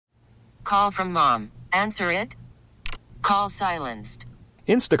Call from mom. Answer it. Call silenced.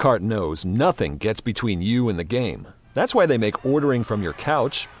 Instacart knows nothing gets between you and the game. That's why they make ordering from your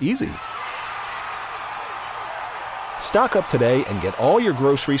couch easy. Stock up today and get all your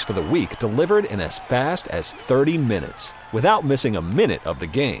groceries for the week delivered in as fast as 30 minutes without missing a minute of the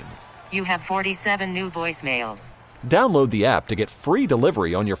game. You have 47 new voicemails. Download the app to get free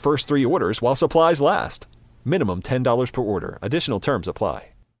delivery on your first 3 orders while supplies last. Minimum $10 per order. Additional terms apply.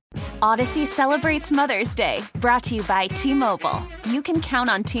 Odyssey celebrates Mother's Day, brought to you by T-Mobile. You can count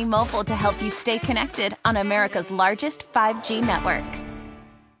on T-Mobile to help you stay connected on America's largest 5G network.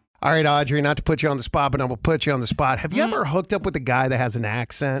 All right, Audrey, not to put you on the spot, but I'm going to put you on the spot. Have you ever hooked up with a guy that has an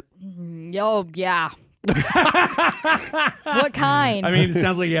accent? Oh, yeah. What kind? I mean, it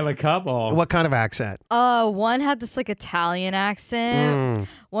sounds like you have a couple. What kind of accent? One had this like Italian accent.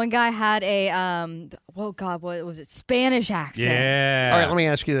 One guy had a oh God, what was it? Spanish accent. Yeah. All right, let me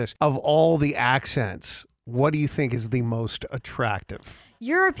ask you this. Of all the accents, what do you think is the most attractive?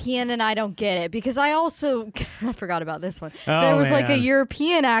 European, and I don't get it because I also I forgot about this one. There was like a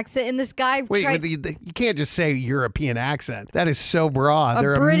European accent, and this guy Wait, you can't just say European accent. That is so broad.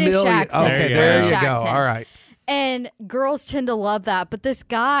 A British accent. Okay, there you go. All right. And girls tend to love that. But this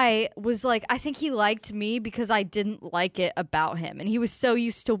guy was like, I think he liked me because I didn't like it about him. And he was so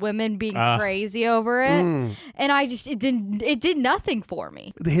used to women being crazy over it. And I just, it did nothing for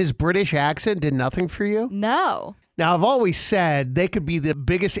me. His British accent did nothing for you? No. Now, I've always said they could be the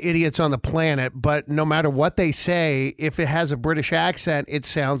biggest idiots on the planet, but no matter what they say, if it has a British accent, it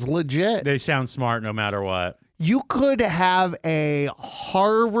sounds legit. They sound smart no matter what. You could have a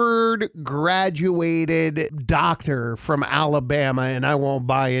Harvard graduated doctor from Alabama, and I won't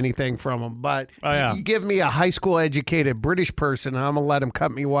buy anything from him. But you give me a high school educated British person, and I'm going to let him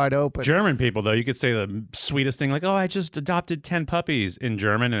cut me wide open. German people, though, you could say the sweetest thing like, oh, I just adopted 10 puppies in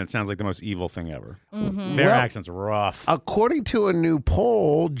German, and it sounds like the most evil thing ever. Their accent's rough. According to a new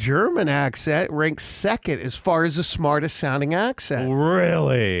poll, German accent ranks second as far as the smartest sounding accent.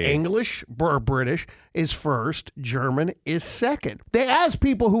 Really? English or British is first, German is second. They asked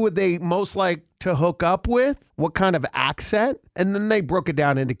people who would they most like to hook up with, what kind of accent, and then they broke it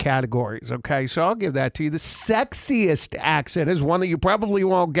down into categories, okay? So I'll give that to you. The sexiest accent is one that you probably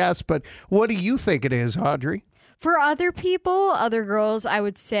won't guess, but what do you think it is, Audrey? For other people, other girls, I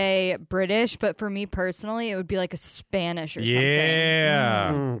would say British, but for me personally, it would be like a Spanish or something.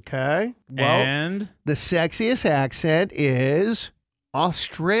 Yeah. Okay. Well, And? the sexiest accent is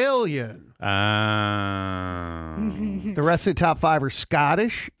Australian. The rest of the top 5 are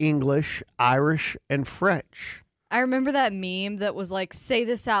Scottish, English, Irish, and French. I remember that meme that was like, say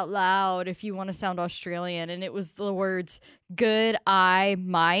this out loud if you want to sound Australian. And it was the words, good I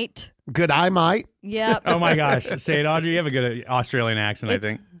might. Good I might. Yep. Oh, my gosh. Say it, Audrey. You have a good Australian accent, It's I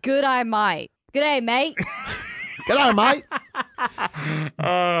think. good I might. Good day, mate. Good I might.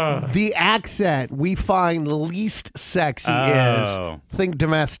 The accent we find least sexy is, think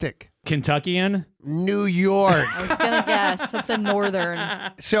domestic. Kentuckian? New York. I was going to guess something northern.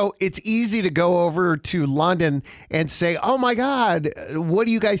 So it's easy to go over to London and say, oh my God, what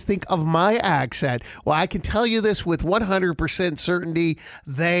do you guys think of my accent? Well, I can tell you this with 100% certainty,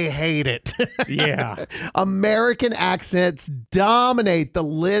 they hate it. Yeah. American accents dominate the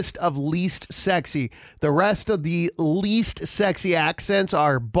list of least sexy. The rest of the least sexy accents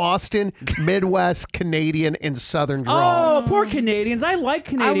are Boston, Midwest, Canadian, and Southern drawl. Oh, poor Canadians. I like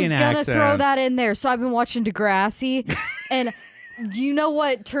Canadian accents. I was going to throw that in there. So I've been watching Degrassi, and you know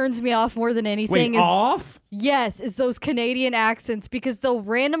what turns me off more than anything is off? Yes, is those Canadian accents, because they'll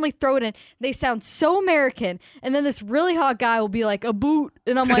randomly throw it in. They sound so American, and then this really hot guy will be like, a boot,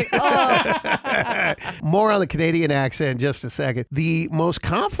 and I'm like, oh. More on the Canadian accent in just a second. The most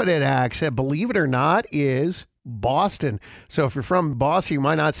confident accent, believe it or not, is Boston. So if you're from Boston, you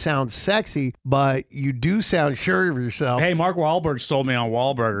might not sound sexy, but you do sound sure of yourself. Hey, Mark Wahlberg sold me on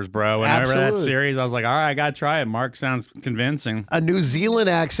Wahlburgers, bro. When I read that series, I was like, all right, I got to try it. Mark sounds convincing. A New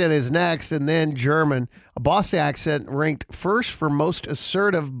Zealand accent is next, and then German. A Boston accent ranked first for most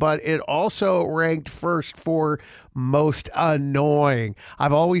assertive, but it also ranked first for most annoying.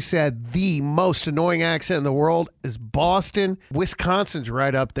 I've always said the most annoying accent in the world is Boston. Wisconsin's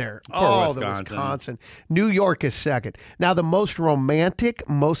right up there. The Wisconsin. New York is second. Now, the most romantic,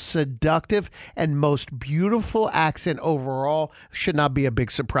 most seductive, and most beautiful accent overall should not be a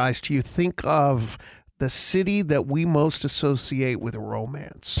big surprise to you. Think of the city that we most associate with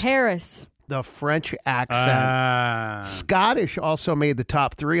romance. Paris. The French accent. Scottish also made the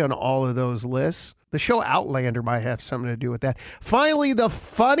top 3 on all of those lists. The show Outlander might have something to do with that. Finally, the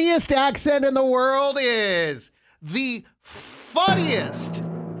funniest accent in the world is the funniest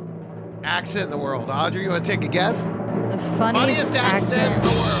accent in the world. Audrey, you want to take a guess? The funniest accent in the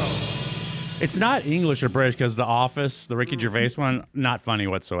world. It's not English or British because The Office, the Ricky Gervais one, not funny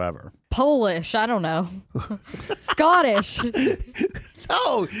whatsoever. Polish, I don't know. Scottish.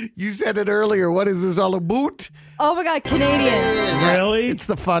 No, you said it earlier. What is this all about? Oh my God, Canadians. Really? It's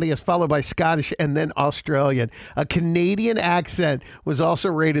the funniest, followed by Scottish and then Australian. A Canadian accent was also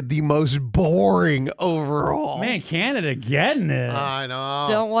rated the most boring overall. Man, Canada getting it. I know.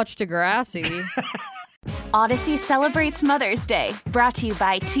 Don't watch Degrassi. Odyssey celebrates Mother's Day, brought to you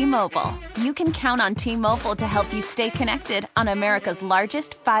by T-Mobile. You can count on T-Mobile to help you stay connected on America's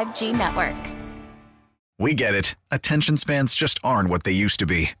largest 5G network. We get it. Attention spans just aren't what they used to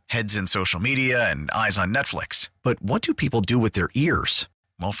be. Heads in social media and eyes on Netflix. But what do people do with their ears?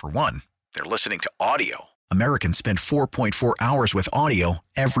 Well, for one, they're listening to audio. Americans spend 4.4 hours with audio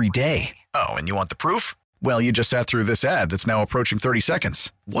every day. Oh, and you want the proof? Well, you just sat through this ad that's now approaching 30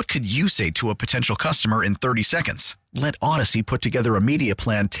 seconds. What could you say to a potential customer in 30 seconds? Let Odyssey put together a media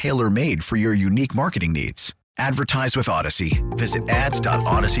plan tailor-made for your unique marketing needs. Advertise with Odyssey. Visit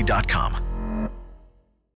ads.odyssey.com.